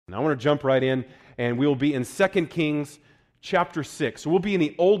Now I want to jump right in, and we will be in 2 Kings chapter 6. So we'll be in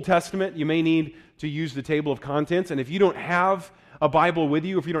the Old Testament. You may need to use the table of contents, and if you don't have a Bible with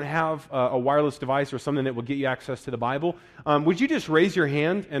you, if you don't have a wireless device or something that will get you access to the Bible, would you just raise your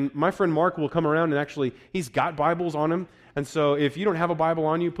hand? And my friend Mark will come around, and actually, he's got Bibles on him. And so if you don't have a Bible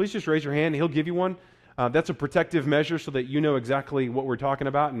on you, please just raise your hand, and he'll give you one. That's a protective measure so that you know exactly what we're talking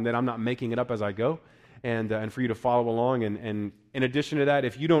about and that I'm not making it up as I go, and for you to follow along. And in addition to that,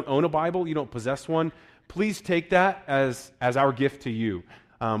 if you don't own a Bible, you don't possess one, please take that as our gift to you.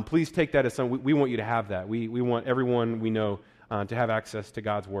 Please take that as something. We want you to have that. We want everyone we know to have access to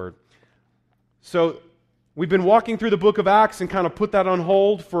God's Word. So we've been walking through the book of Acts and kind of put that on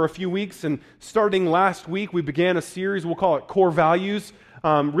hold for a few weeks. And starting last week, we began a series. We'll call it Core Values,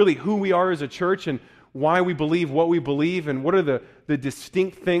 really who we are as a church and why we believe what we believe and what are the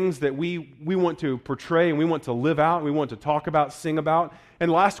distinct things that we want to portray and we want to live out, we want to talk about, sing about. And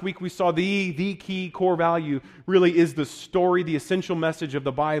last week we saw the key core value really is the story, the essential message of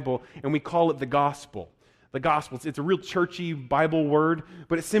the Bible, and we call it the gospel. The gospel, it's a real churchy Bible word,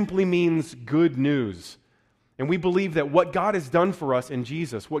 but it simply means good news. And we believe that what God has done for us in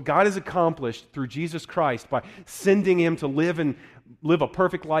Jesus, what God has accomplished through Jesus Christ by sending Him to live a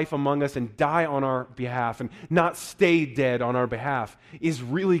perfect life among us and die on our behalf and not stay dead on our behalf, is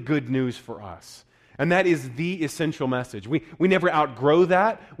really good news for us. And that is the essential message. We never outgrow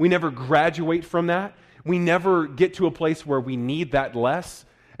that. We never graduate from that. We never get to a place where we need that less.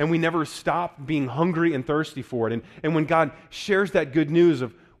 And we never stop being hungry and thirsty for it. And when God shares that good news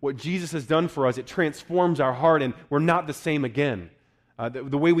of what Jesus has done for us, it transforms our heart and we're not the same again.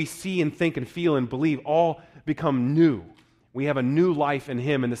 The way we see and think and feel and believe all become new. We have a new life in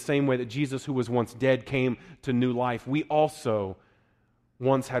Him in the same way that Jesus, who was once dead, came to new life. We also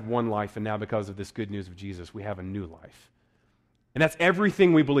once had one life, and now because of this good news of Jesus, we have a new life. And that's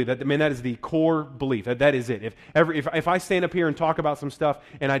everything we believe. That is the core belief. That is it. If I stand up here and talk about some stuff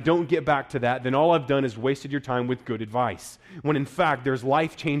and I don't get back to that, then all I've done is wasted your time with good advice. When in fact, there's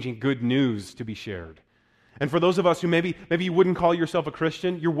life-changing good news to be shared. And for those of us who maybe you wouldn't call yourself a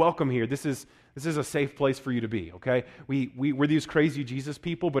Christian, you're welcome here. This is a safe place for you to be, okay? We're these crazy Jesus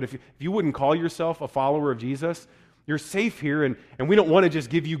people, but if you wouldn't call yourself a follower of Jesus, you're safe here, and we don't want to just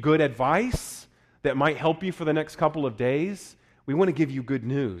give you good advice that might help you for the next couple of days. We want to give you good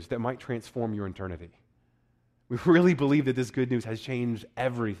news that might transform your eternity. We really believe that this good news has changed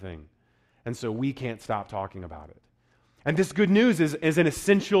everything, and so we can't stop talking about it. And this good news is an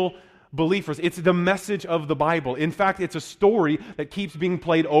essential belief for us. It's the message of the Bible. In fact, it's a story that keeps being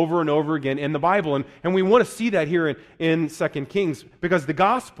played over and over again in the Bible, and we want to see that here in 2 Kings, because the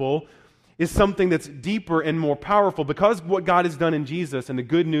gospel is something that's deeper and more powerful. Because what God has done in Jesus and the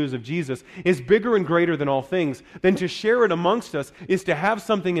good news of Jesus is bigger and greater than all things, then to share it amongst us is to have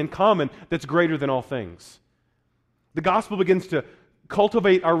something in common that's greater than all things. The gospel begins to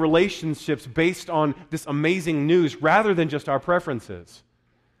cultivate our relationships based on this amazing news rather than just our preferences.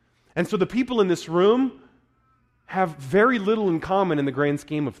 And so the people in this room have very little in common in the grand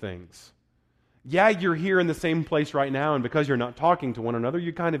scheme of things. Yeah, you're here in the same place right now, and because you're not talking to one another,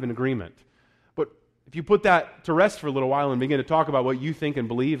 you're kind of in agreement. But if you put that to rest for a little while and begin to talk about what you think and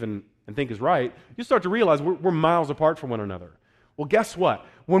believe and think is right, you start to realize we're miles apart from one another. Well, guess what?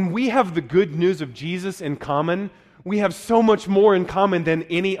 When we have the good news of Jesus in common, we have so much more in common than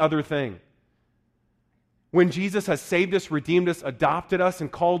any other thing. When Jesus has saved us, redeemed us, adopted us,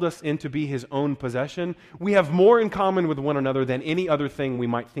 and called us in to be His own possession, we have more in common with one another than any other thing we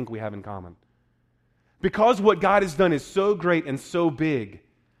might think we have in common. Because what God has done is so great and so big,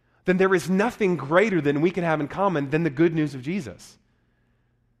 then there is nothing greater than we can have in common than the good news of Jesus.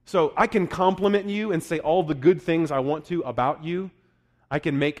 So I can compliment you and say all the good things I want to about you. I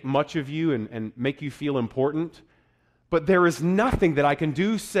can make much of you and make you feel important. But there is nothing that I can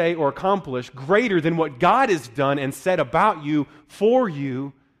do, say, or accomplish greater than what God has done and said about you, for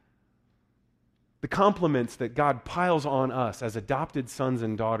you. The compliments that God piles on us as adopted sons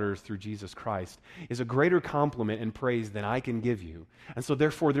and daughters through Jesus Christ is a greater compliment and praise than I can give you. And so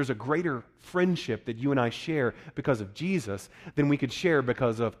therefore there's a greater friendship that you and I share because of Jesus than we could share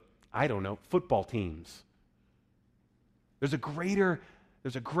because of, football teams. There's a greater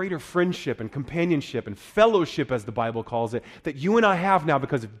friendship and companionship and fellowship, as the Bible calls it, that you and I have now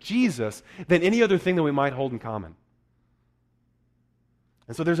because of Jesus than any other thing that we might hold in common.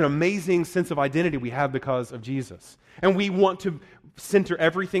 And so there's an amazing sense of identity we have because of Jesus. And we want to center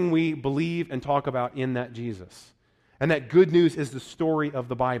everything we believe and talk about in that Jesus. And that good news is the story of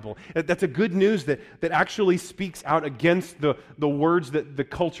the Bible. That's a good news that actually speaks out against the words that the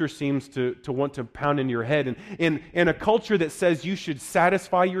culture seems to want to pound into your head. And in a culture that says you should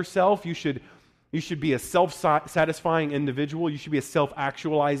satisfy yourself, you should be a self-satisfying individual, you should be a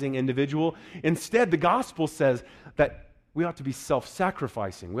self-actualizing individual. Instead, the gospel says that we ought to be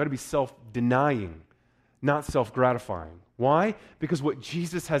self-sacrificing. We ought to be self-denying, not self-gratifying. Why? Because what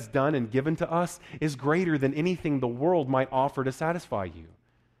Jesus has done and given to us is greater than anything the world might offer to satisfy you.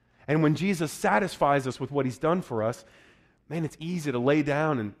 And when Jesus satisfies us with what he's done for us, man, it's easy to lay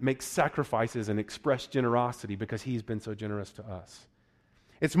down and make sacrifices and express generosity because he's been so generous to us.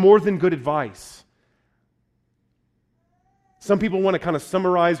 It's more than good advice. Some people want to kind of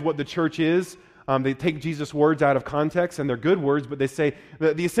summarize what the church is. They take Jesus' words out of context, and they're good words, but they say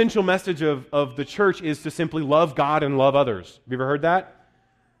the essential message of the church is to simply love God and love others. Have you ever heard that?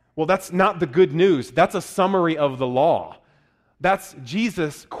 Well, that's not the good news. That's a summary of the law. That's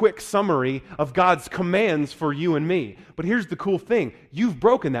Jesus' quick summary of God's commands for you and me. But here's the cool thing. You've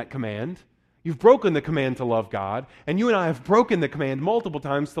broken that command. You've broken the command to love God, and you and I have broken the command multiple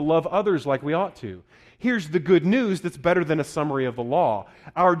times to love others like we ought to. Here's the good news that's better than a summary of the law.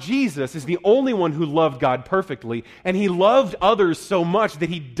 Our Jesus is the only one who loved God perfectly, and he loved others so much that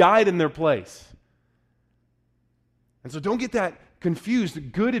he died in their place. And so don't get that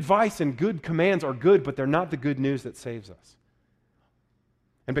confused. Good advice and good commands are good, but they're not the good news that saves us.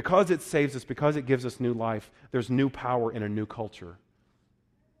 And because it saves us, because it gives us new life, there's new power in a new culture.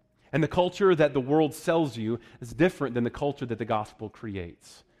 And the culture that the world sells you is different than the culture that the gospel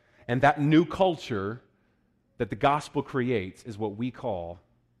creates. And that new culture that the gospel creates is what we call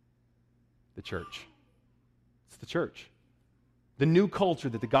the church. It's the church. The new culture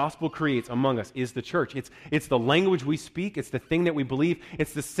that the gospel creates among us is the church. It's the language we speak. It's the thing that we believe.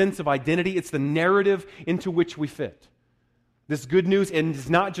 It's the sense of identity. It's the narrative into which we fit. This good news is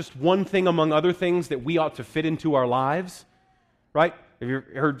not just one thing among other things that we ought to fit into our lives, right? Have you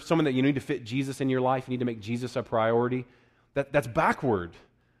heard someone that you need to fit Jesus in your life? You need to make Jesus a priority? That's backward.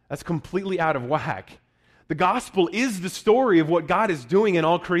 That's completely out of whack. The gospel is the story of what God is doing in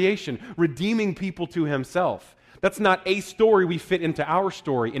all creation, redeeming people to himself. That's not a story we fit into our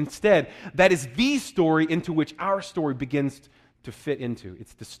story. Instead, that is the story into which our story begins to fit into.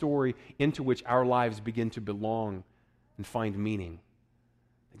 It's the story into which our lives begin to belong and find meaning.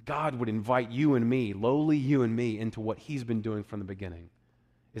 God would invite you and me, lowly you and me, into what he's been doing from the beginning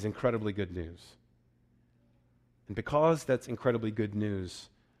is incredibly good news. And because that's incredibly good news,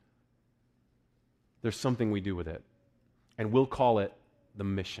 there's something we do with it. And we'll call it the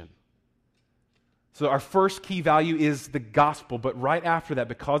mission. So our first key value is the gospel, but right after that,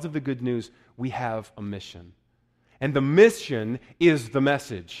 because of the good news, we have a mission. And the mission is the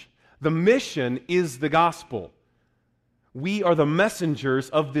message. The mission is the gospel. We are the messengers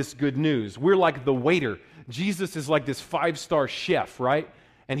of this good news. We're like the waiter. Jesus is like this 5-star chef, right?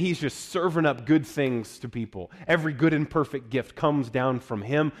 And he's just serving up good things to people. Every good and perfect gift comes down from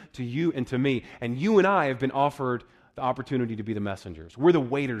him to you and to me. And you and I have been offered the opportunity to be the messengers. We're the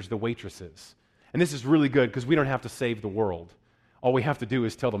waiters, the waitresses. And this is really good because we don't have to save the world. All we have to do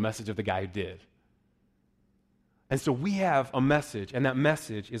is tell the message of the guy who did. And so we have a message, and that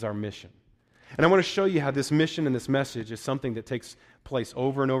message is our mission. And I want to show you how this mission and this message is something that takes place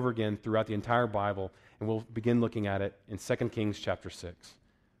over and over again throughout the entire Bible, and we'll begin looking at it in 2 Kings chapter 6.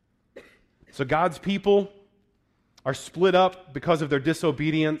 So God's people are split up because of their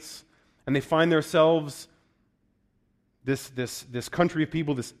disobedience, and they find themselves, this country of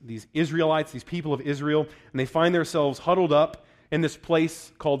people, these Israelites, these people of Israel, and they find themselves huddled up in this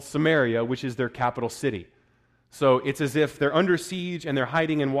place called Samaria, which is their capital city. So it's as if they're under siege and they're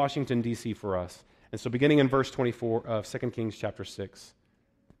hiding in Washington, D.C. for us. And so beginning in verse 24 of 2 Kings chapter 6.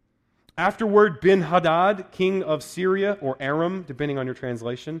 Afterward, Ben-Hadad, king of Syria, or Aram, depending on your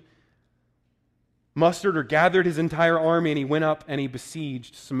translation, mustered or gathered his entire army, and he went up and he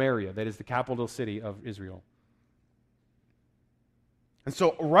besieged Samaria, that is the capital city of Israel. And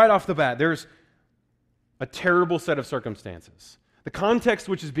so right off the bat, there's a terrible set of circumstances. The context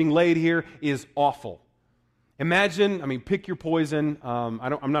which is being laid here is awful. Imagine, pick your poison.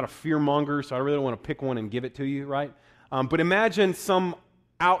 I'm not a fear-monger, so I really don't want to pick one and give it to you, right? But imagine some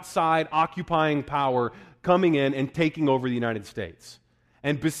outside occupying power coming in and taking over the United States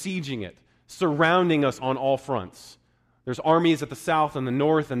and besieging it, surrounding us on all fronts. There's armies at the south and the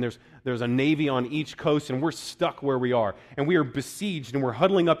north, and there's a navy on each coast, and we're stuck where we are. And we are besieged, and we're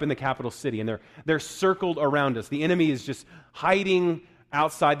huddling up in the capital city, and they're circled around us. The enemy is just hiding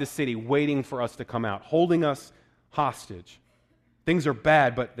outside the city, waiting for us to come out, holding us hostage. Things are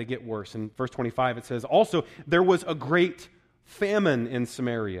bad, but they get worse. In verse 25 it says, also, there was a great famine in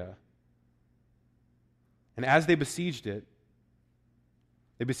Samaria. And as they besieged it,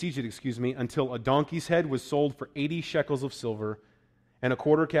 until a donkey's head was sold for 80 shekels of silver, and a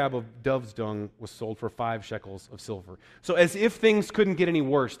quarter cab of dove's dung was sold for 5 shekels of silver. So as if things couldn't get any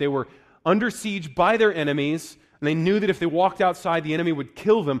worse, they were under siege by their enemies, and they knew that if they walked outside, the enemy would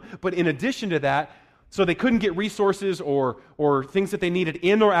kill them. But in addition to that, so they couldn't get resources or things that they needed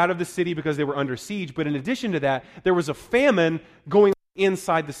in or out of the city because they were under siege. But in addition to that, there was a famine going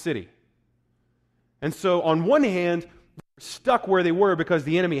inside the city. And so on one hand, stuck where they were because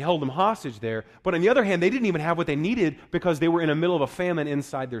the enemy held them hostage there. But on the other hand, they didn't even have what they needed because they were in the middle of a famine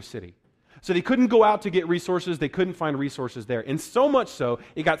inside their city. So they couldn't go out to get resources. They couldn't find resources there. And so much so,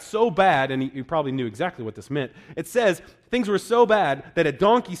 it got so bad, and you probably knew exactly what this meant. It says things were so bad that a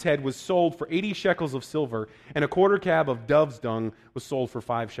donkey's head was sold for 80 shekels of silver, and a quarter cab of dove's dung was sold for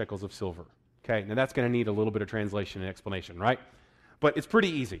 5 shekels of silver. Okay, now that's going to need a little bit of translation and explanation, right? But it's pretty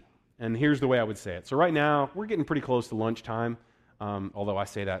easy. And here's the way I would say it. So right now, we're getting pretty close to lunchtime, although I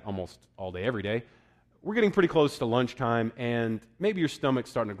say that almost all day, every day. We're getting pretty close to lunchtime, and maybe your stomach's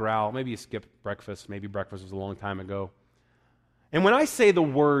starting to growl. Maybe you skipped breakfast. Maybe breakfast was a long time ago. And when I say the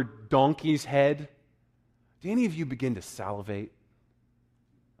word donkey's head, do any of you begin to salivate?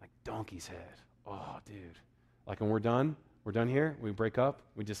 Like, donkey's head. Oh, dude. Like, when we're done here, we break up,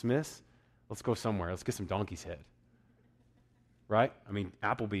 we dismiss, let's go somewhere. Let's get some donkey's head. Right? I mean,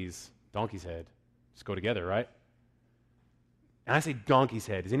 Applebee's, donkey's head, just go together, right? And I say donkey's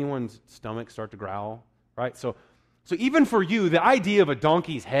head. Does anyone's stomach start to growl? Right? So even for you, the idea of a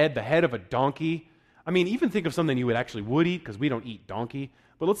donkey's head, the head of a donkey, I mean, even think of something you would eat, because we don't eat donkey,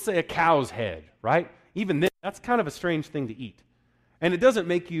 but let's say a cow's head, right? Even then, that's kind of a strange thing to eat. And it doesn't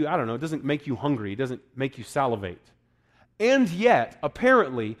make you, it doesn't make you hungry. It doesn't make you salivate. And yet,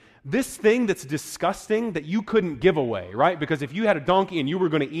 apparently, this thing that's disgusting that you couldn't give away, right? Because if you had a donkey and you were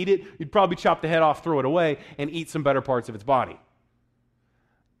going to eat it, you'd probably chop the head off, throw it away, and eat some better parts of its body.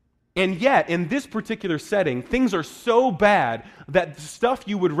 And yet, in this particular setting, things are so bad that the stuff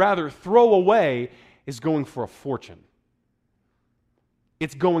you would rather throw away is going for a fortune.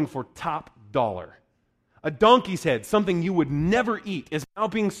 It's going for top dollar. A donkey's head, something you would never eat, is now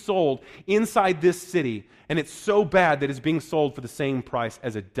being sold inside this city, and it's so bad that it's being sold for the same price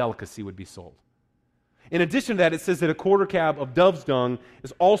as a delicacy would be sold. In addition to that, it says that a quarter cab of dove's dung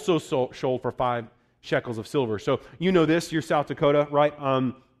is also sold for 5 shekels of silver. So you know this, you're South Dakota, right?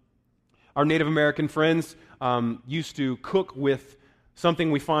 Our Native American friends used to cook with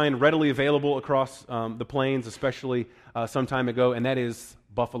something we find readily available across the plains, especially some time ago, and that is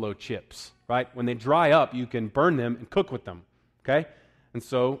buffalo chips, right? When they dry up, you can burn them and cook with them, okay? And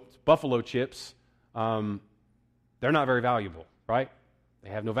so buffalo chips, they're not very valuable, right? They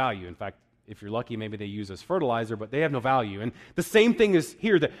have no value. In fact, if you're lucky, maybe they use as fertilizer, but they have no value. And the same thing is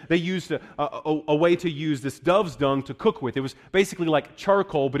here, that they used a way to use this dove's dung to cook with. It was basically like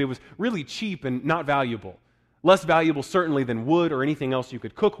charcoal, but it was really cheap and not valuable. Less valuable, certainly, than wood or anything else you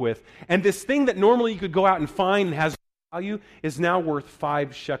could cook with. And this thing that normally you could go out and find and has value is now worth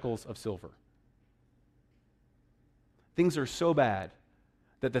 5 shekels of silver. Things are so bad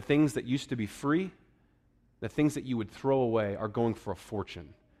that the things that used to be free, the things that you would throw away, are going for a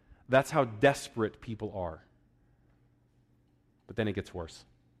fortune. That's how desperate people are. But then it gets worse.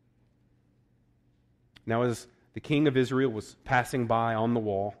 Now, as the king of Israel was passing by on the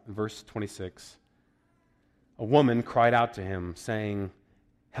wall, in verse 26, a woman cried out to him, saying,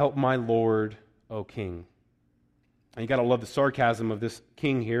 "Help my Lord, O king." And you got to love the sarcasm of this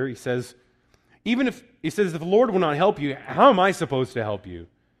king here. He says, if the Lord will not help you, how am I supposed to help you?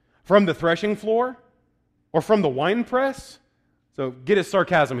 From the threshing floor? Or from the winepress? So get his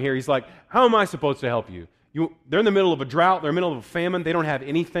sarcasm here. He's like, how am I supposed to help you? They're in the middle of a drought. They're in the middle of a famine. They don't have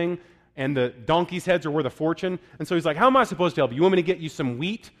anything. And the donkey's heads are worth a fortune. And so he's like, how am I supposed to help you? You want me to get you some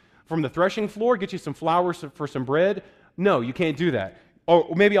wheat from the threshing floor? Get you some flour for some bread? No, you can't do that.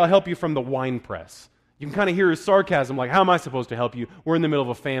 Or maybe I'll help you from the winepress. You can kind of hear his sarcasm, like, how am I supposed to help you? We're in the middle of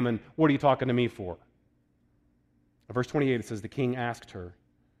a famine. What are you talking to me for? In verse 28, it says, the king asked her,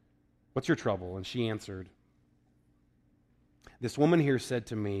 "What's your trouble?" And she answered, "This woman here said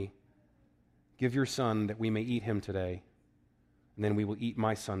to me, 'Give your son that we may eat him today, and then we will eat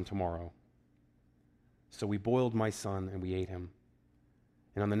my son tomorrow.' So we boiled my son and we ate him.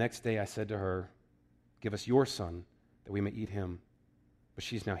 And on the next day I said to her, 'Give us your son that we may eat him.' But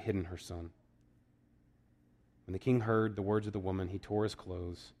she's now hidden her son." When the king heard the words of the woman, he tore his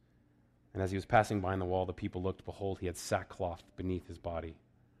clothes. And as he was passing by on the wall, the people looked. Behold, he had sackcloth beneath his body.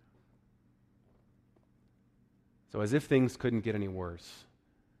 So as if things couldn't get any worse,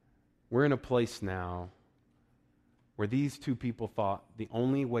 we're in a place now where these two people thought the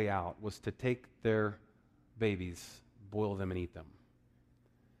only way out was to take their babies, boil them, and eat them.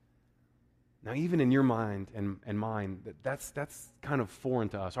 Now, even in your mind and mine, that's kind of foreign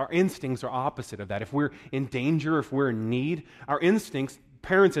to us. Our instincts are opposite of that. If we're in danger, if we're in need, our instincts,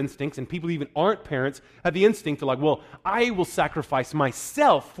 parents' instincts, and people who even aren't parents, have the instinct to like, well, I will sacrifice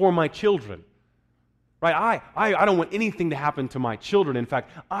myself for my children. Right? I don't want anything to happen to my children. In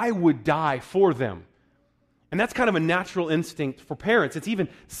fact, I would die for them. And that's kind of a natural instinct for parents. It's even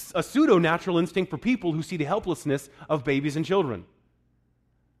a pseudo-natural instinct for people who see the helplessness of babies and children.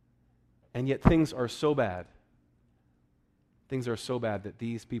 And yet things are so bad. Things are so bad that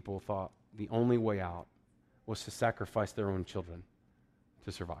these people thought the only way out was to sacrifice their own children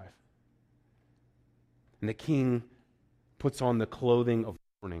to survive. And the king puts on the clothing of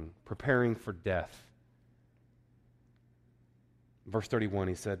mourning, preparing for death. Verse 31,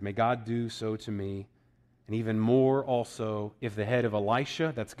 he said, "May God do so to me, and even more also, if the head of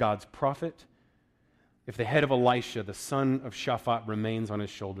Elisha," that's God's prophet, "if the head of Elisha, the son of Shaphat, remains on his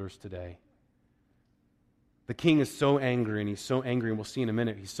shoulders today." The king is so angry, and he's so angry, and we'll see in a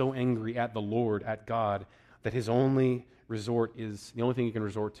minute, he's so angry at the Lord, at God, that the only thing he can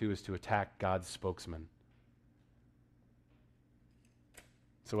resort to is to attack God's spokesman.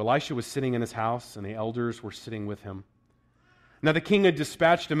 So Elisha was sitting in his house, and the elders were sitting with him. Now the king had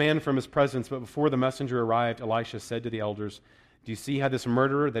dispatched a man from his presence, but before the messenger arrived, Elisha said to the elders, "Do you see how this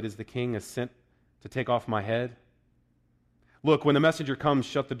murderer, that is the king, is sent to take off my head? Look, when the messenger comes,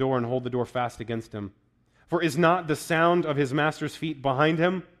 shut the door and hold the door fast against him. For is not the sound of his master's feet behind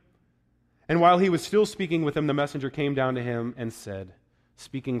him?" And while he was still speaking with him, the messenger came down to him and said,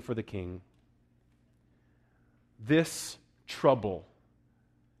 speaking for the king, "This trouble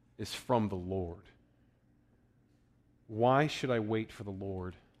is from the Lord. Why should I wait for the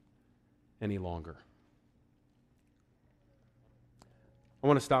Lord any longer?" I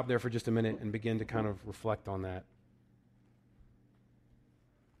want to stop there for just a minute and begin to kind of reflect on that.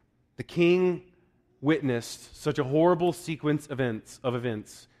 The king witnessed such a horrible sequence of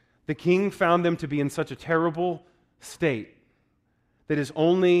events. The king found them to be in such a terrible state that his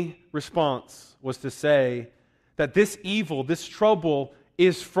only response was to say that this evil, this trouble,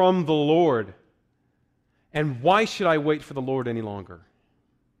 is from the Lord. And why should I wait for the Lord any longer?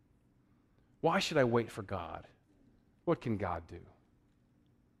 Why should I wait for God? What can God do?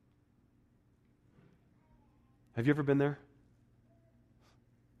 Have you ever been there?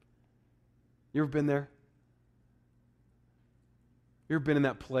 You ever been there? You ever been in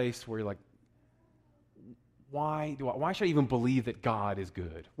that place where you're like, why should I even believe that God is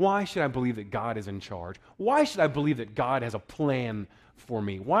good? Why should I believe that God is in charge? Why should I believe that God has a plan for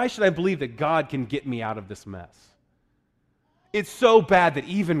me? Why should I believe that God can get me out of this mess? It's so bad that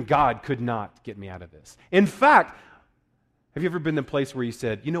even God could not get me out of this. In fact, have you ever been in a place where you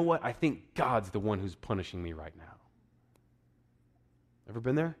said, you know what, I think God's the one who's punishing me right now? Ever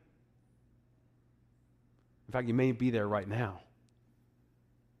been there? In fact, you may be there right now.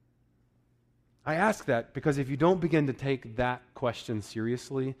 I ask that because if you don't begin to take that question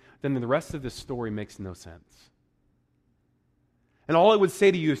seriously, then the rest of this story makes no sense. And all I would say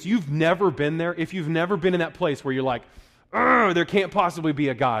to you is, you've never been there, if you've never been in that place where you're like, there can't possibly be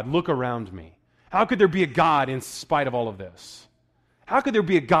a God, look around me. How could there be a God in spite of all of this? How could there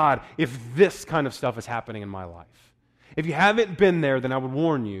be a God if this kind of stuff is happening in my life? If you haven't been there, then I would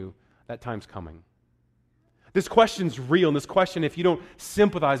warn you, that time's coming. This question's real, and this question, if you don't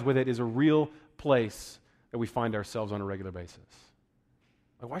sympathize with it, is a real place that we find ourselves on a regular basis.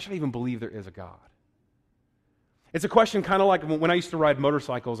 Like, why should I even believe there is a God? It's a question kind of like when I used to ride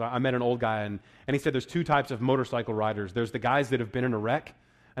motorcycles. I met an old guy, and he said there's two types of motorcycle riders. There's the guys that have been in a wreck,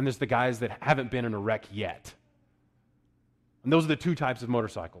 and there's the guys that haven't been in a wreck yet. And those are the two types of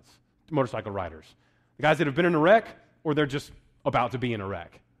motorcycle riders. The guys that have been in a wreck, or they're just about to be in a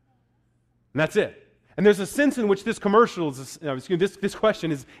wreck. And that's it. And there's a sense in which this commercial this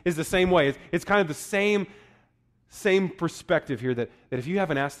question is the same way. It's kind of the same perspective here that if you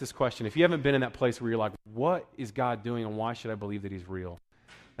haven't asked this question, if you haven't been in that place where you're like, what is God doing and why should I believe that He's real?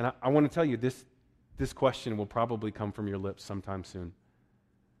 And I want to tell you, this question will probably come from your lips sometime soon.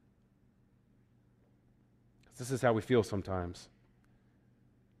 This is how we feel sometimes.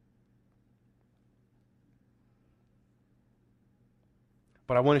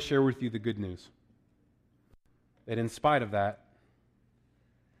 But I want to share with you the good news. That in spite of that,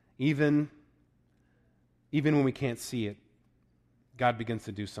 even when we can't see it, God begins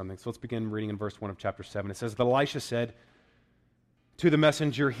to do something. So let's begin reading in verse 1 of chapter 7. It says, "Elisha said to the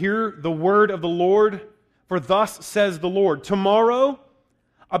messenger, 'Hear the word of the Lord. For thus says the Lord, tomorrow,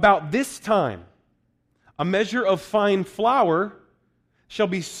 about this time, a measure of fine flour shall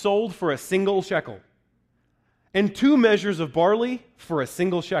be sold for a single shekel, and 2 measures of barley for a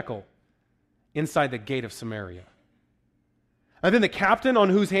single shekel inside the gate of Samaria. And then the captain on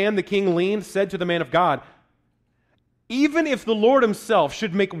whose hand the king leaned said to the man of God, even if the Lord himself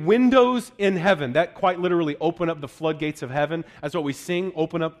should make windows in heaven, that quite literally open up the floodgates of heaven, that's what we sing,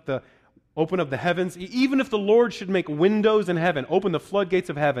 open up the heavens. Even if the Lord should make windows in heaven, open the floodgates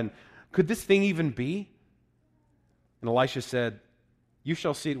of heaven, could this thing even be? And Elisha said, you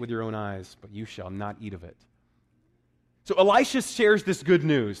shall see it with your own eyes, but you shall not eat of it. So Elisha shares this good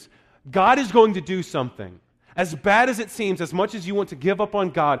news. God is going to do something. As bad as it seems, as much as you want to give up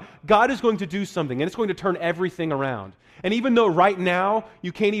on God, God is going to do something, and it's going to turn everything around. And even though right now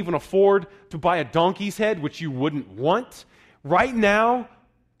you can't even afford to buy a donkey's head, which you wouldn't want, right now,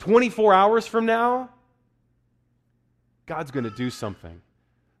 24 hours from now, God's going to do something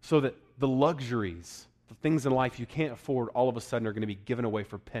so that the luxuries, the things in life you can't afford, all of a sudden are going to be given away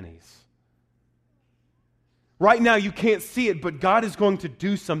for pennies. Right now you can't see it, but God is going to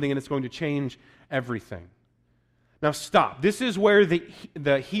do something and it's going to change everything. Now stop. This is where the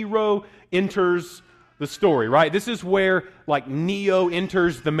hero enters the story, right? This is where like Neo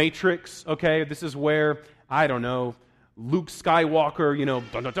enters the Matrix, okay? This is where, I don't know, Luke Skywalker,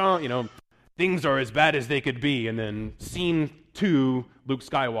 dun, dun, dun, things are as bad as they could be. And then scene 2, Luke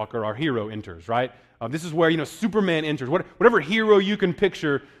Skywalker, our hero, enters, right? This is where, Superman enters. Whatever hero you can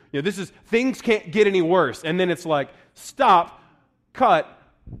picture, this is, things can't get any worse. And then it's like, stop, cut,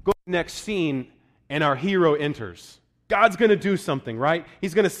 go to the next scene, and our hero enters. God's going to do something, right?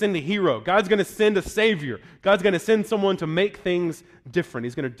 He's going to send a hero. God's going to send a savior. God's going to send someone to make things different.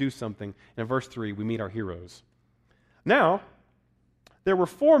 He's going to do something. And in verse 3, we meet our heroes. Now, there were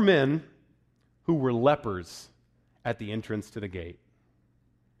 4 men who were lepers at the entrance to the gate.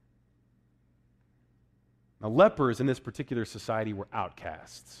 Now, lepers in this particular society were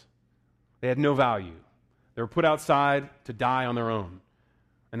outcasts. They had no value. They were put outside to die on their own.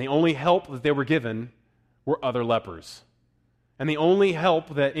 And the only help that they were given were other lepers. And the only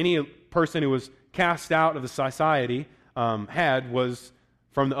help that any person who was cast out of the society had was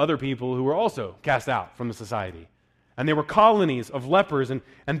from the other people who were also cast out from the society. And there were colonies of lepers, and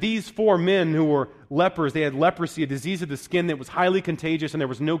these 4 men who were lepers, they had leprosy, a disease of the skin that was highly contagious, and there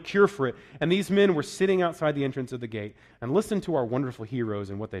was no cure for it. And these men were sitting outside the entrance of the gate. And listen to our wonderful heroes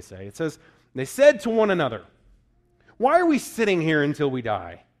and what they say. It says, they said to one another, why are we sitting here until we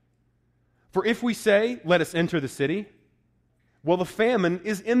die? For if we say, let us enter the city, well, the famine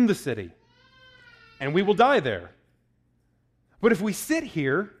is in the city, and we will die there. But if we sit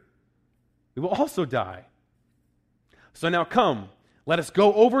here, we will also die. So now come, let us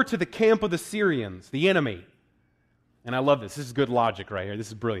go over to the camp of the Syrians, the enemy. And I love this. This is good logic right here. This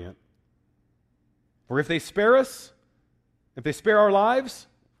is brilliant. For if they spare us, if they spare our lives,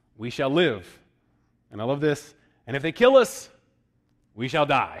 we shall live. And I love this. And if they kill us, we shall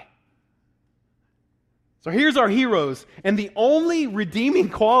die. So here's our heroes, and the only redeeming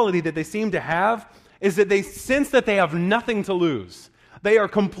quality that they seem to have is that they sense that they have nothing to lose. They are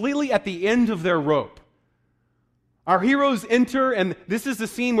completely at the end of their rope. Our heroes enter, and this is the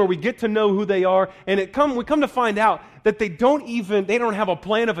scene where we get to know who they are, and we come to find out that they don't have a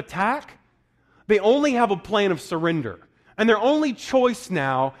plan of attack. They only have a plan of surrender. And their only choice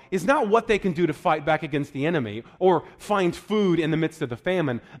now is not what they can do to fight back against the enemy or find food in the midst of the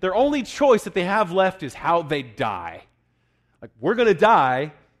famine. Their only choice that they have left is how they die. Like, we're going to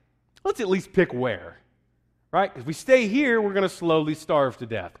die, let's at least pick where, right? Because if we stay here, we're going to slowly starve to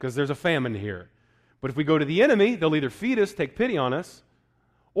death because there's a famine here. But if we go to the enemy, they'll either feed us, take pity on us,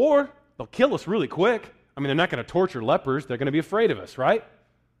 or they'll kill us really quick. I mean, they're not going to torture lepers. They're going to be afraid of us, right?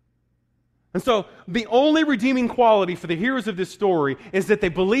 And so the only redeeming quality for the heroes of this story is that they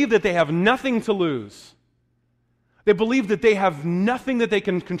believe that they have nothing to lose. They believe that they have nothing that they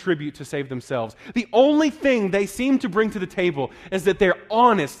can contribute to save themselves. The only thing they seem to bring to the table is that they're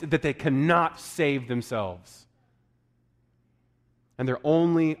honest that they cannot save themselves. And their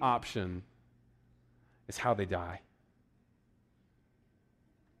only option is how they die.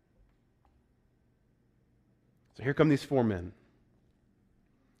 So here come these 4 men.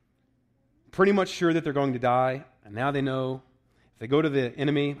 Pretty much sure that they're going to die, and now they know if they go to the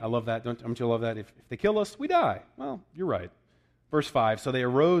enemy, I love that, don't you love that? If they kill us, we die. Well, you're right. Verse 5, so they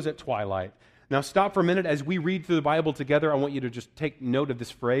arose at twilight. Now stop for a minute. As we read through the Bible together, I want you to just take note of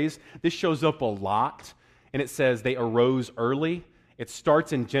this phrase. This shows up a lot, and it says they arose early. It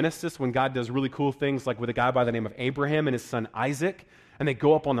starts in Genesis when God does really cool things like with a guy by the name of Abraham and his son Isaac. and they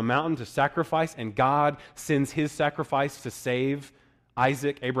go up on the mountain to sacrifice, and God sends his sacrifice to save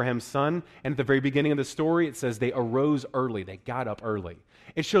Isaac, Abraham's son. And at the very beginning of the story, it says they arose early. They got up early.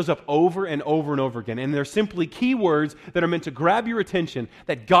 It shows up over and over and over again. And they're simply key words that are meant to grab your attention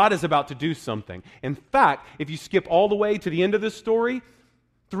that God is about to do something. In fact, if you skip all the way to the end of this story,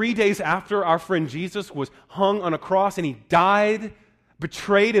 3 days after our friend Jesus was hung on a cross and he died,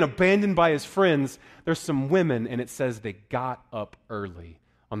 betrayed and abandoned by his friends, there's some women, and it says they got up early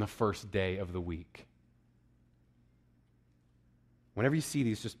on the first day of the week. Whenever you see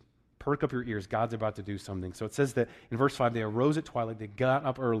these, just perk up your ears. God's about to do something. So it says that in verse 5, they arose at twilight, they got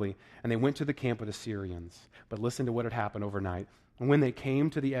up early, and they went to the camp of the Syrians. But listen to what had happened overnight. And when they came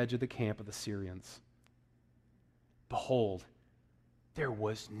to the edge of the camp of the Syrians, behold, there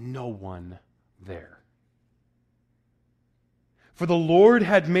was no one there. For the Lord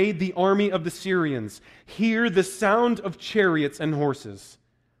had made the army of the Syrians hear the sound of chariots and horses,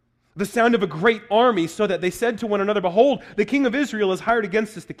 the sound of a great army, so that they said to one another, behold, the king of Israel has hired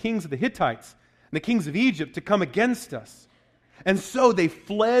against us the kings of the Hittites and the kings of Egypt to come against us. And so they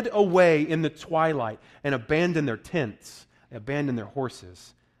fled away in the twilight and abandoned their tents, abandoned their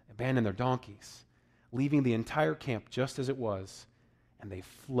horses, abandoned their donkeys, leaving the entire camp just as it was, and they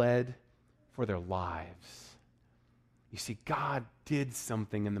fled for their lives. You see, God did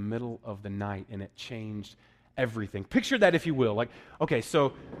something in the middle of the night, and it changed everything. Picture that, if you will. Like, okay,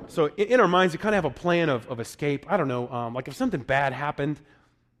 so in our minds, we kind of have a plan of escape. I don't know, like if something bad happened,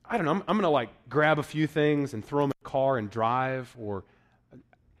 I don't know, I'm going to like grab a few things and throw them in the car and drive, or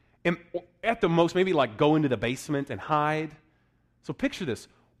at the most, maybe like go into the basement and hide. So picture this.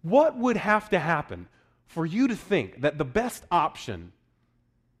 What would have to happen for you to think that the best option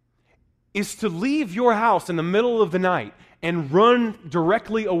is to leave your house in the middle of the night and run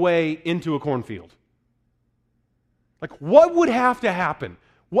directly away into a cornfield? Like, what would have to happen?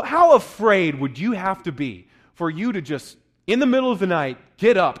 How afraid would you have to be for you to just, in the middle of the night,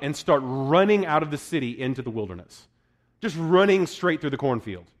 get up and start running out of the city into the wilderness? Just running straight through the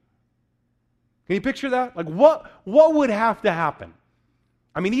cornfield. Can you picture that? Like, what would have to happen?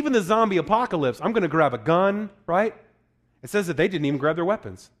 I mean, even the zombie apocalypse, I'm going to grab a gun, right? It says that they didn't even grab their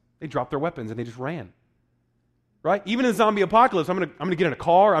weapons. They dropped their weapons and they just ran. Right? Even in the zombie apocalypse, I'm gonna get in a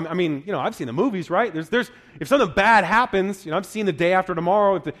car. I mean, you know, I've seen the movies, right? There's if something bad happens, you know, I've seen The Day After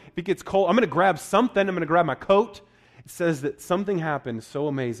Tomorrow. If it gets cold, I'm gonna grab something. I'm gonna grab my coat. It says that something happened so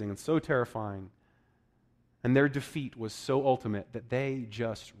amazing and so terrifying, and their defeat was so ultimate that they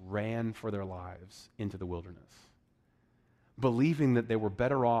just ran for their lives into the wilderness, believing that they were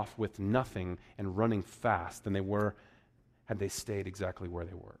better off with nothing and running fast than they were had they stayed exactly where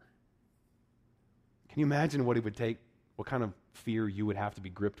they were. Can you imagine what it would take, what kind of fear you would have to be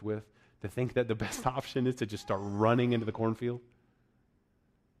gripped with to think that the best option is to just start running into the cornfield?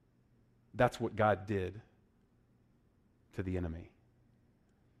 That's what God did to the enemy.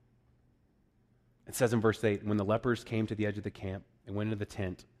 It says in verse 8, when the lepers came to the edge of the camp, they went into the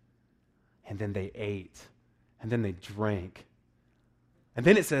tent, and then they ate, and then they drank. And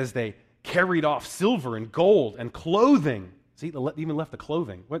then it says they carried off silver and gold and clothing. See, they even left the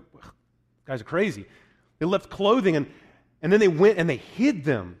clothing. What? Guys are crazy. They left clothing and then they went and they hid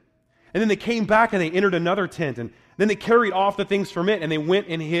them. And then they came back and they entered another tent. And then they carried off the things from it and they went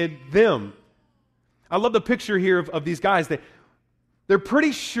and hid them. I love the picture here of these guys. They're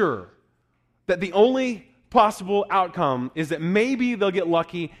pretty sure that the only possible outcome is that maybe they'll get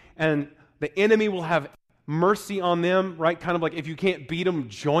lucky and the enemy will have mercy on them, right? Kind of like if you can't beat them,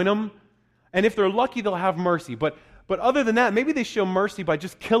 join them. And if they're lucky, they'll have mercy. But other than that, maybe they show mercy by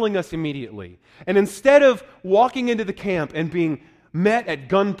just killing us immediately. And instead of walking into the camp and being met at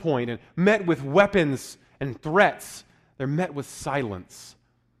gunpoint and met with weapons and threats, they're met with silence.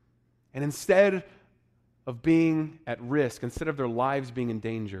 And instead of being at risk, instead of their lives being in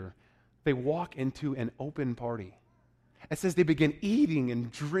danger, they walk into an open party. It says they begin eating and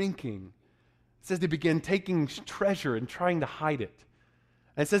drinking. It says they begin taking treasure and trying to hide it.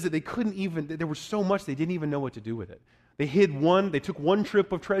 And it says that they couldn't even, there was so much they didn't even know what to do with it. They took one trip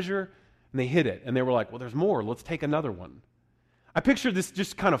of treasure and they hid it. And they were like, well, there's more, let's take another one. I picture this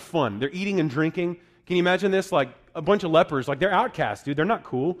just kind of fun. They're eating and drinking. Can you imagine this? Like a bunch of lepers, like they're outcasts, dude. They're not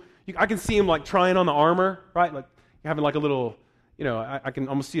cool. I can see them like trying on the armor, right? Like having like a little, you know, I can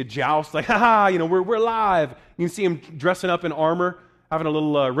almost see a joust, like, ha-ha, you know, we're live. You can see them dressing up in armor, having a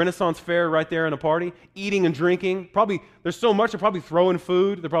little Renaissance fair right there in a party, eating and drinking. Probably, there's so much, they're probably throwing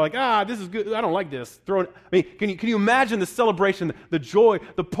food. They're probably like, this is good. I don't like this. Can you imagine the celebration, the joy,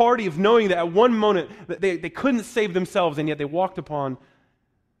 the party of knowing that at one moment that they couldn't save themselves, and yet they walked upon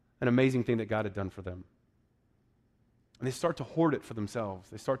an amazing thing that God had done for them. And they start to hoard it for themselves.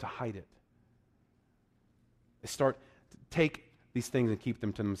 They start to hide it. They start to take these things and keep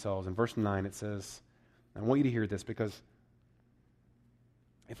them to themselves. In verse 9 it says, I want you to hear this because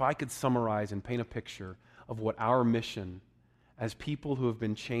if I could summarize and paint a picture of what our mission as people who have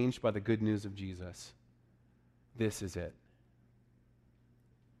been changed by the good news of Jesus, this is it.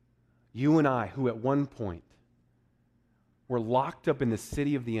 You and I, who at one point were locked up in the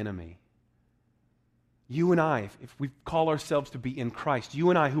city of the enemy, you and I, if we call ourselves to be in Christ, you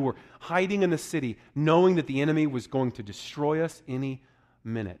and I who were hiding in the city, knowing that the enemy was going to destroy us any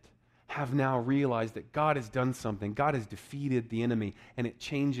minute, have now realized that God has done something. God has defeated the enemy, and it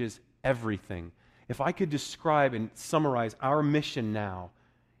changes everything. If I could describe and summarize our mission now,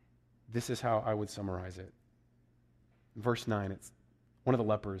 this is how I would summarize it. Verse 9, it's one of the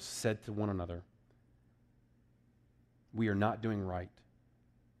lepers said to one another, we are not doing right,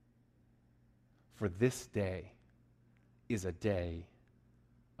 for this day is a day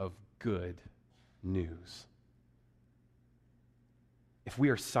of good news. If we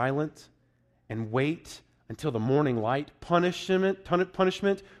are silent and wait until the morning light,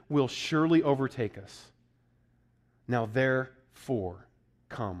 punishment will surely overtake us. Now therefore,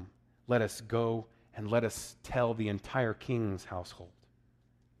 come, let us go and let us tell the entire king's household.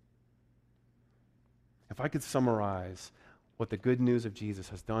 If I could summarize what the good news of Jesus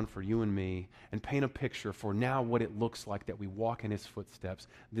has done for you and me and paint a picture for now what it looks like that we walk in his footsteps,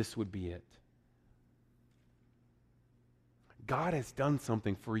 this would be it. God has done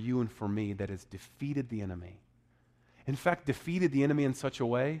something for you and for me that has defeated the enemy. In fact, defeated the enemy in such a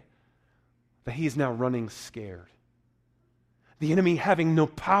way that he is now running scared. The enemy having no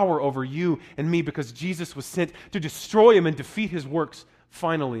power over you and me because Jesus was sent to destroy him and defeat his works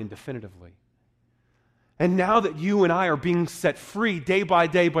finally and definitively. And now that you and I are being set free day by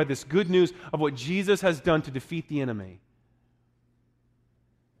day by this good news of what Jesus has done to defeat the enemy,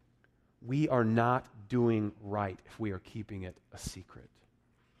 we are not doing right if we are keeping it a secret.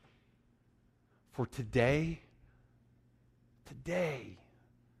 For today, the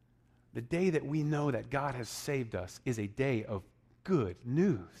day that we know that God has saved us is a day of good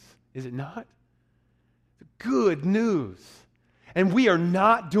news, is it not? Good news. And we are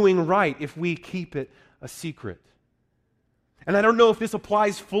not doing right if we keep it a secret. And I don't know if this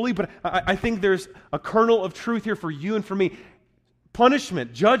applies fully, but I think there's a kernel of truth here for you and for me.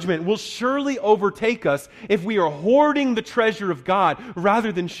 Punishment, judgment will surely overtake us if we are hoarding the treasure of God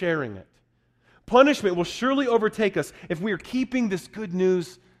rather than sharing it. Punishment will surely overtake us if we are keeping this good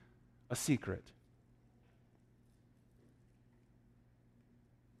news a secret.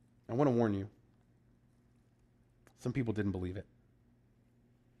 I want to warn you. Some people didn't believe it.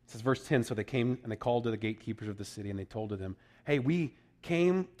 It says verse 10, so they came and they called to the gatekeepers of the city and they told to them, hey, we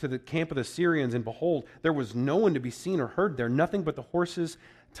came to the camp of the Syrians and behold, there was no one to be seen or heard there, nothing but the horses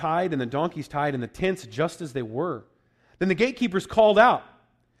tied and the donkeys tied and the tents just as they were. Then the gatekeepers called out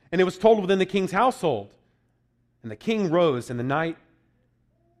and it was told within the king's household. And the king rose in the night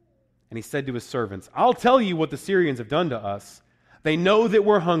and he said to his servants, I'll tell you what the Syrians have done to us. They know that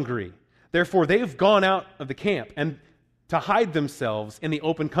we're hungry. Therefore, they have gone out of the camp and to hide themselves in the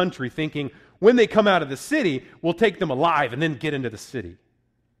open country, thinking, when they come out of the city, we'll take them alive and then get into the city.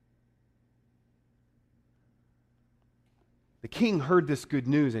 The king heard this good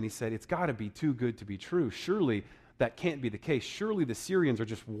news and he said, it's got to be too good to be true. Surely that can't be the case. Surely the Syrians are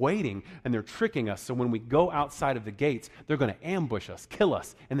just waiting and they're tricking us. So when we go outside of the gates, they're going to ambush us, kill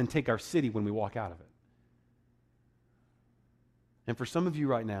us, and then take our city when we walk out of it. And for some of you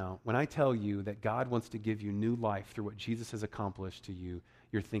right now, when I tell you that God wants to give you new life through what Jesus has accomplished to you,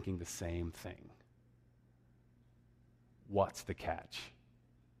 you're thinking the same thing. What's the catch?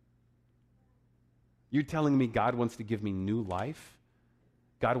 You're telling me God wants to give me new life?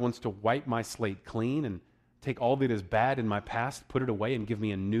 God wants to wipe my slate clean and take all that is bad in my past, put it away, and give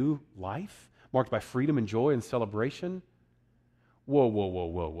me a new life marked by freedom and joy and celebration?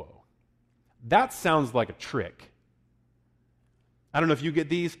 Whoa. That sounds like a trick. I don't know if you get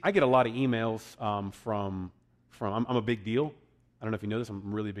these. I get a lot of emails from I'm a big deal. I don't know if you know this. I'm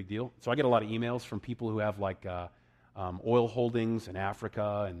a really big deal. So I get a lot of emails from people who have like oil holdings in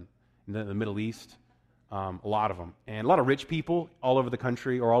Africa and in the Middle East. A lot of them. And a lot of rich people all over the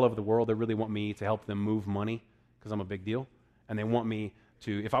country or all over the world, they really want me to help them move money because I'm a big deal. And they want me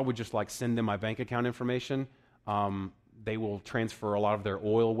to, if I would just like send them my bank account information, they will transfer a lot of their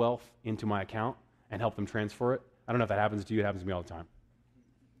oil wealth into my account and help them transfer it. I don't know if that happens to you. It happens to me all the time.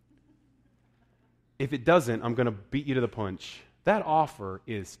 If it doesn't, I'm going to beat you to the punch. That offer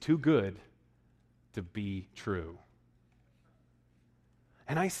is too good to be true.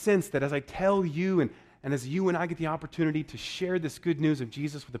 And I sense that as I tell you and And as you and I get the opportunity to share this good news of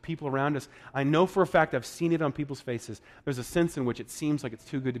Jesus with the people around us, I know for a fact, I've seen it on people's faces, there's a sense in which it seems like it's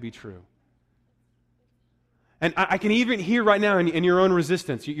too good to be true. And I can even hear right now in your own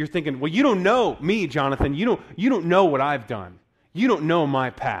resistance, you're thinking, well, you don't know me, Jonathan. You don't know what I've done. You don't know my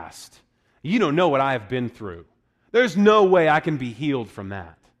past. You don't know what I've been through. There's no way I can be healed from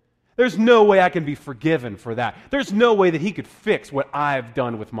that. There's no way I can be forgiven for that. There's no way that he could fix what I've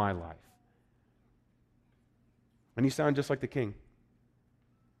done with my life. And you sound just like the king.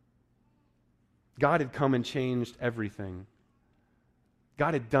 God had come and changed everything.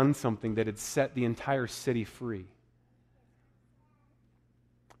 God had done something that had set the entire city free.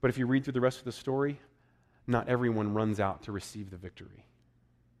 But if you read through the rest of the story, not everyone runs out to receive the victory.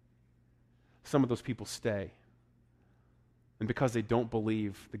 Some of those people stay. And because they don't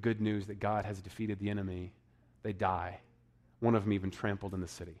believe the good news that God has defeated the enemy, they die. One of them even trampled in the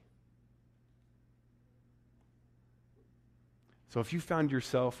city. So if you found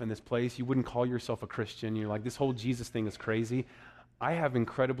yourself in this place, you wouldn't call yourself a Christian, you're like, this whole Jesus thing is crazy, I have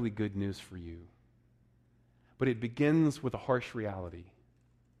incredibly good news for you. But it begins with a harsh reality.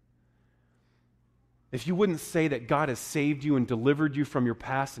 If you wouldn't say that God has saved you and delivered you from your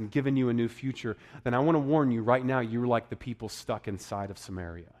past and given you a new future, then I want to warn you right now, you're like the people stuck inside of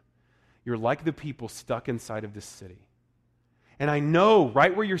Samaria. You're like the people stuck inside of this city. And I know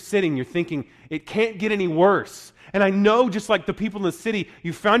right where you're sitting, you're thinking, it can't get any worse. And I know just like the people in the city,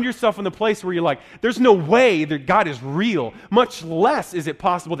 you found yourself in the place where you're like, there's no way that God is real. Much less is it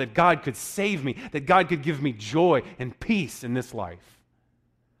possible that God could save me, that God could give me joy and peace in this life.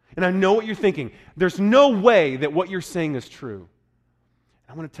 And I know what you're thinking. There's no way that what you're saying is true.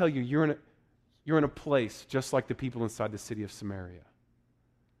 I want to tell you, you're in a place just like the people inside the city of Samaria.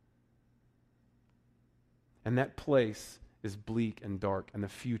 And that place is bleak and dark, and the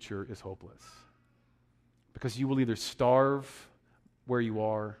future is hopeless. Because you will either starve where you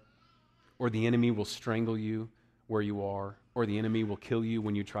are, or the enemy will strangle you where you are, or the enemy will kill you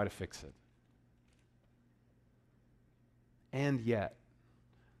when you try to fix it. And yet,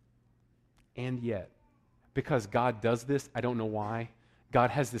 because God does this, I don't know why, God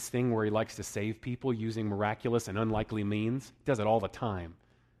has this thing where he likes to save people using miraculous and unlikely means. He does it all the time.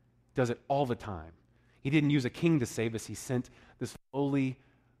 He didn't use a king to save us. He sent this lowly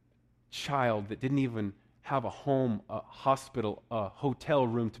child that didn't even have a home, a hospital, a hotel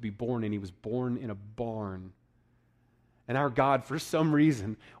room to be born in. He was born in a barn. And our God, for some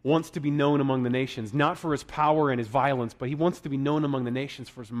reason, wants to be known among the nations, not for his power and his violence, but he wants to be known among the nations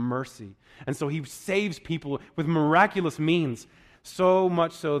for his mercy. And so he saves people with miraculous means, so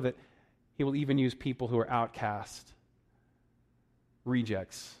much so that he will even use people who are outcast,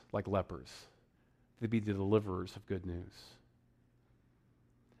 rejects like lepers, to be the deliverers of good news.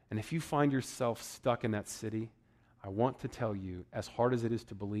 And if you find yourself stuck in that city, I want to tell you, as hard as it is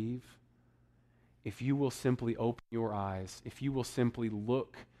to believe, if you will simply open your eyes, if you will simply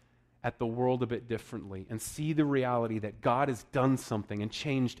look at the world a bit differently and see the reality that God has done something and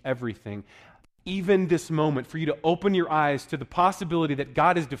changed everything, even this moment, for you to open your eyes to the possibility that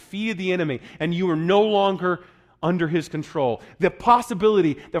God has defeated the enemy and you are no longer under his control. The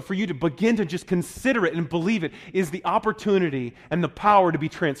possibility that for you to begin to just consider it and believe it is the opportunity and the power to be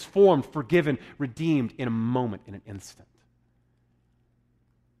transformed, forgiven, redeemed in a moment, in an instant.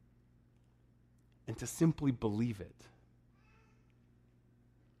 And to simply believe it,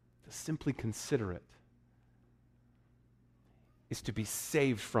 to simply consider it, is to be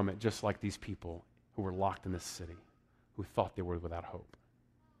saved from it, just like these people who were locked in this city, who thought they were without hope.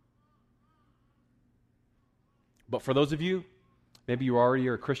 But for those of you, maybe you already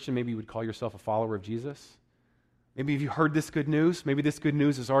are a Christian, maybe you would call yourself a follower of Jesus. Maybe if you heard this good news, maybe this good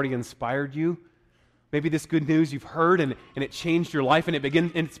news has already inspired you. Maybe this good news you've heard and it changed your life and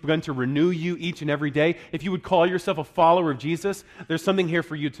it's begun to renew you each and every day. If you would call yourself a follower of Jesus, there's something here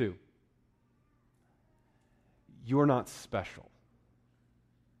for you too. You're not special.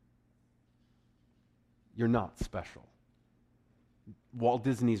 You're not special. Walt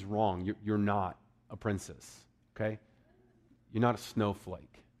Disney's wrong. You're not a princess. Okay? You're not a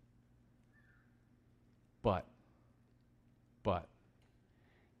snowflake. But,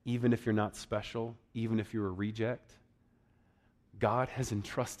 even if you're not special, even if you're a reject, God has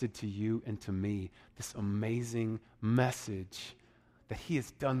entrusted to you and to me this amazing message that he has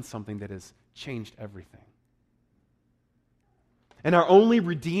done something that has changed everything. And our only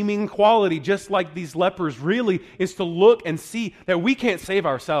redeeming quality, just like these lepers, really is to look and see that we can't save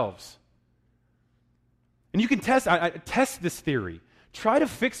ourselves. And you can test this theory. Try to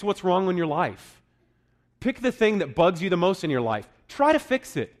fix what's wrong in your life. Pick the thing that bugs you the most in your life. Try to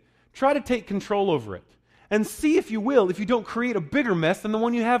fix it. Try to take control over it. And see if you will, if you don't create a bigger mess than the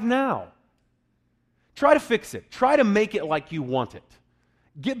one you have now. Try to fix it. Try to make it like you want it.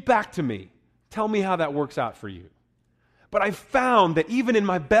 Get back to me. Tell me how that works out for you. But I've found that even in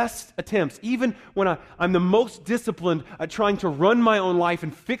my best attempts, even when I'm the most disciplined at trying to run my own life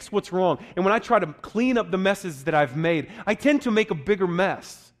and fix what's wrong, and when I try to clean up the messes that I've made, I tend to make a bigger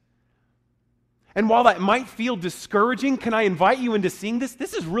mess. And while that might feel discouraging, can I invite you into seeing this?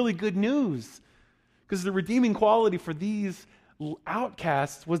 This is really good news. Because the redeeming quality for these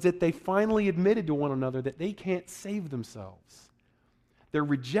outcasts was that they finally admitted to one another that they can't save themselves. They're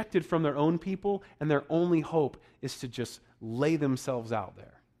rejected from their own people, and their only hope is to just lay themselves out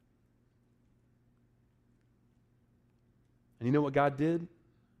there. And you know what God did?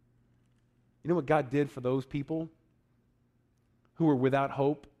 You know what God did for those people who were without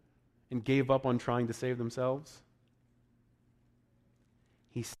hope and gave up on trying to save themselves?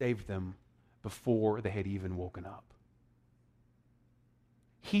 He saved them before they had even woken up.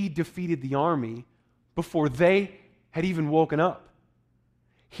 He defeated the army before they had even woken up.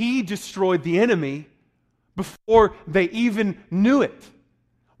 He destroyed the enemy before they even knew it.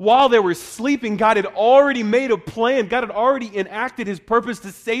 While they were sleeping, God had already made a plan. God had already enacted His purpose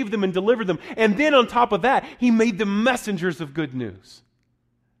to save them and deliver them. And then on top of that, He made them messengers of good news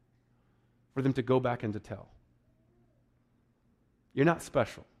for them to go back and to tell. You're not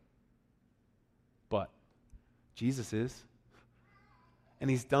special, but Jesus is. And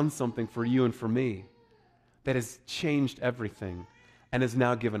He's done something for you and for me that has changed everything and has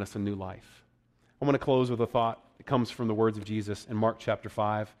now given us a new life. I want to close with a thought that comes from the words of Jesus in Mark chapter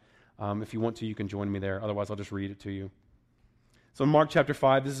 5. If you want to, you can join me there. Otherwise, I'll just read it to you. So in Mark chapter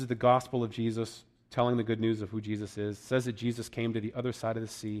 5, this is the gospel of Jesus, telling the good news of who Jesus is. It says that Jesus came to the other side of the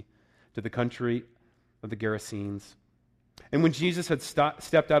sea, to the country of the Gerasenes. And when Jesus had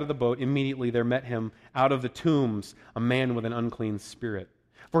stepped out of the boat, immediately there met him out of the tombs a man with an unclean spirit.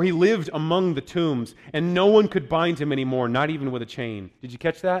 For he lived among the tombs, and no one could bind him anymore, not even with a chain. Did you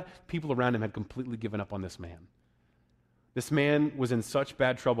catch that? People around him had completely given up on this man. This man was in such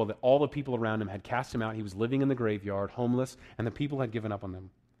bad trouble that all the people around him had cast him out. He was living in the graveyard, homeless, and the people had given up on them.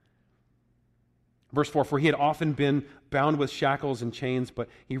 Verse 4, for he had often been bound with shackles and chains, but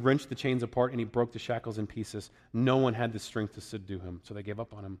he wrenched the chains apart and he broke the shackles in pieces. No one had the strength to subdue him, so they gave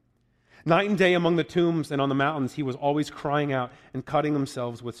up on him. Night and day among the tombs and on the mountains, he was always crying out and cutting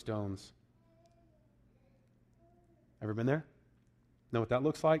themselves with stones. Ever been there? Know what that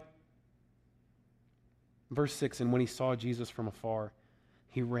looks like? Verse 6, and when he saw Jesus from afar,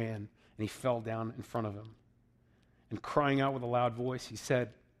 he ran and he fell down in front of him. And crying out with a loud voice, he said,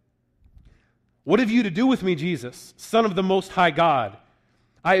 what have you to do with me, Jesus, Son of the Most High God?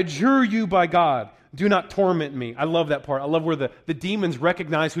 I adjure you by God, do not torment me. I love that part. I love where the demons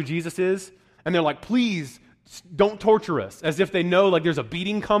recognize who Jesus is, and they're like, please, don't torture us, as if they know like there's a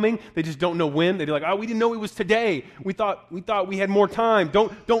beating coming. They just don't know when. They're like, oh, we didn't know it was today. We thought we had more time.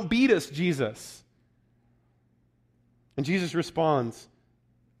 Don't beat us, Jesus. And Jesus responds,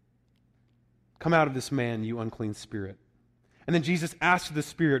 come out of this man, you unclean spirit. And then Jesus asked the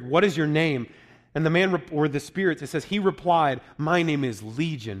spirit, what is your name? And the man, or the spirits, it says, he replied, my name is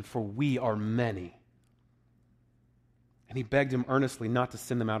Legion, for we are many. And he begged him earnestly not to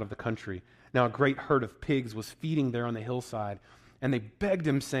send them out of the country. Now a great herd of pigs was feeding there on the hillside. And they begged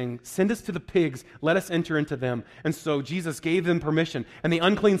him, saying, send us to the pigs, let us enter into them. And so Jesus gave them permission. And the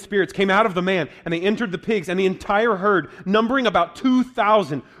unclean spirits came out of the man, and they entered the pigs. And the entire herd, numbering about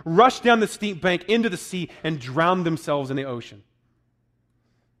 2,000, rushed down the steep bank into the sea and drowned themselves in the ocean.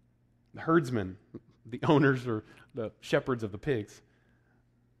 The herdsmen, the owners or the shepherds of the pigs,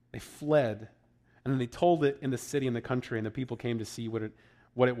 they fled, and then they told it in the city and the country, and the people came to see what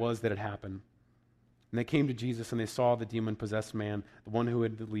it was that had happened. And they came to Jesus, and they saw the demon-possessed man, the one who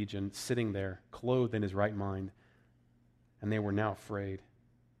had the legion, sitting there, clothed in his right mind, and they were now afraid.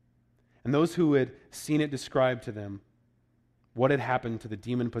 And those who had seen it described to them what had happened to the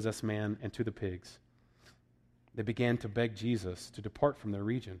demon-possessed man and to the pigs. They began to beg Jesus to depart from their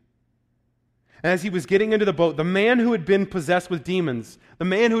region. And as he was getting into the boat, the man who had been possessed with demons, the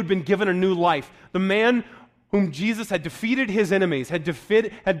man who had been given a new life, the man whom Jesus had defeated his enemies, had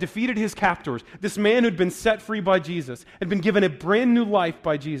defeated his captors, this man who'd been set free by Jesus, had been given a brand new life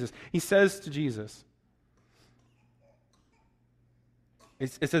by Jesus, he says to Jesus,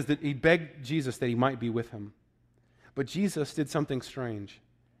 it says that he begged Jesus that he might be with him. But Jesus did something strange,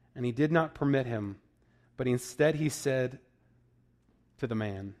 and he did not permit him, but instead he said to the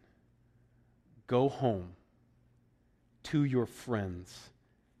man, go home to your friends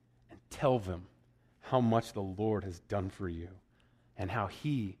and tell them how much the Lord has done for you and how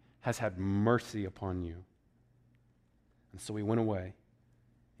he has had mercy upon you." And so he went away,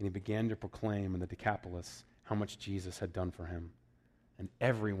 and he began to proclaim in the Decapolis how much Jesus had done for him, and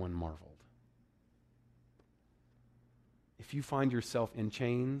everyone marveled. If you find yourself in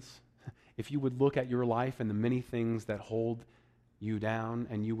chains, if you would look at your life and the many things that hold you down,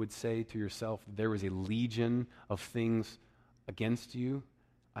 and you would say to yourself, there is a legion of things against you,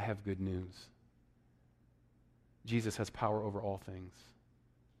 I have good news. Jesus has power over all things.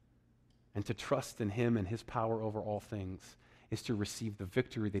 And to trust in him and his power over all things is to receive the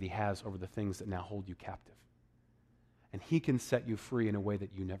victory that he has over the things that now hold you captive. And he can set you free in a way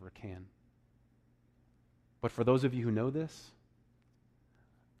that you never can. But for those of you who know this,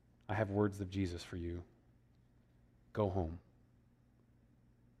 I have words of Jesus for you. Go home.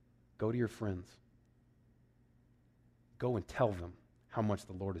 Go to your friends. Go and tell them how much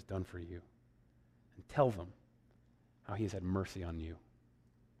the Lord has done for you. And tell them how he has had mercy on you.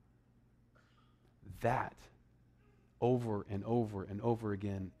 That, over and over and over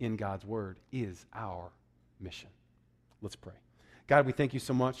again in God's word, is our mission. Let's pray. God, we thank you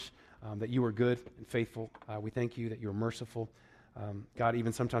so much that you are good and faithful. We thank you that you are merciful. God,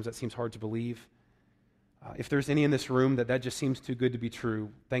 even sometimes that seems hard to believe. If there's any in this room that just seems too good to be true,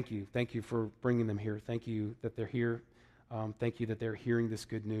 thank you. Thank you for bringing them here. Thank you that they're here. Thank you that they're hearing this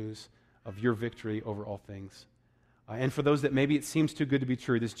good news of your victory over all things. And for those that maybe it seems too good to be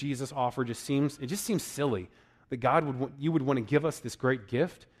true, this Jesus offer just seems silly. That God you would want to give us this great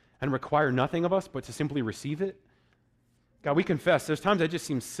gift and require nothing of us but to simply receive it. God, we confess, there's times that just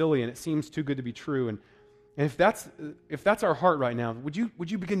seems silly and it seems too good to be true. And if that's our heart right now, would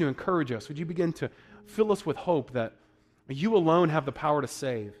you begin to encourage us? Would you begin to fill us with hope that you alone have the power to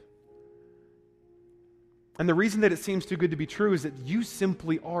save? And the reason that it seems too good to be true is that you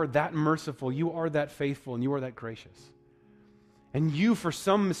simply are that merciful, you are that faithful, and you are that gracious. And you, for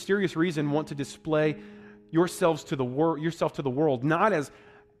some mysterious reason, want to display yourself to the world, not as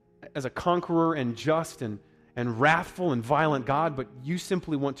a conqueror and just and wrathful and violent God, but you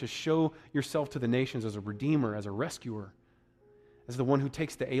simply want to show yourself to the nations as a redeemer, as a rescuer, as the one who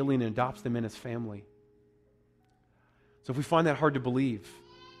takes the alien and adopts them in as family. So if we find that hard to believe,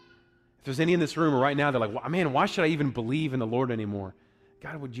 if there's any in this room right now, they're like, man, why should I even believe in the Lord anymore?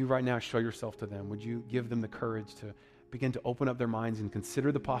 God, would you right now show yourself to them? Would you give them the courage to begin to open up their minds and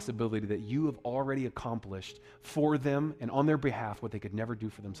consider the possibility that you have already accomplished for them and on their behalf what they could never do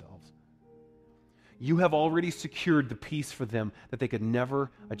for themselves? You have already secured the peace for them that they could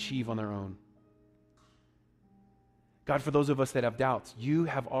never achieve on their own. God, for those of us that have doubts, you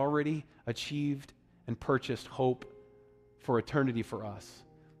have already achieved and purchased hope for eternity for us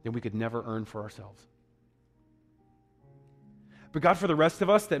that we could never earn for ourselves. But God, for the rest of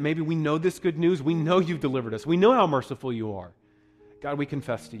us that maybe we know this good news, we know you've delivered us, we know how merciful you are. God, we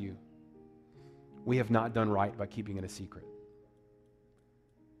confess to you, we have not done right by keeping it a secret.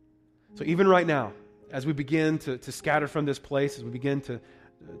 So even right now, as we begin to scatter from this place, as we begin to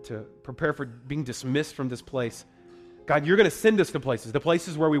prepare for being dismissed from this place, God, you're going to send us to places, the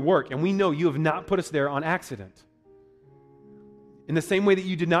places where we work, and we know you have not put us there on accident. In the same way that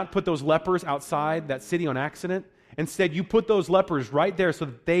you did not put those lepers outside that city on accident, instead you put those lepers right there so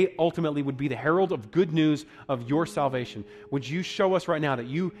that they ultimately would be the herald of good news of your salvation. Would you show us right now that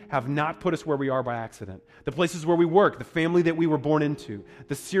you have not put us where we are by accident? The places where we work, the family that we were born into,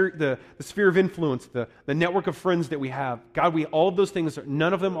 the sphere of influence, the network of friends that we have. God, all of those things,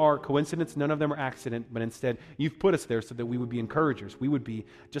 none of them are coincidence, none of them are accident, but instead you've put us there so that we would be encouragers. We would be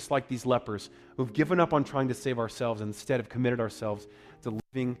just like these lepers who've given up on trying to save ourselves and instead have committed ourselves to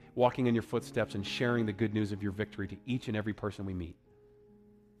living, walking in your footsteps, and sharing the good news of your victory to each and every person we meet.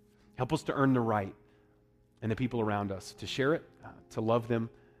 Help us to earn the right and the people around us, to share it, to love them,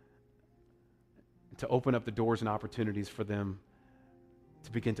 to open up the doors and opportunities for them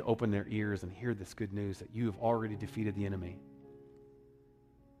to begin to open their ears and hear this good news that you have already defeated the enemy.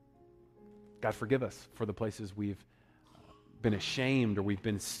 God, forgive us for the places we've been ashamed or we've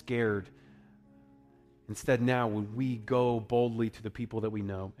been scared. Instead, now, when we go boldly to the people that we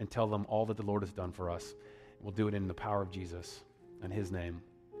know and tell them all that the Lord has done for us, we'll do it in the power of Jesus. In his name,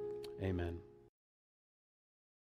 amen.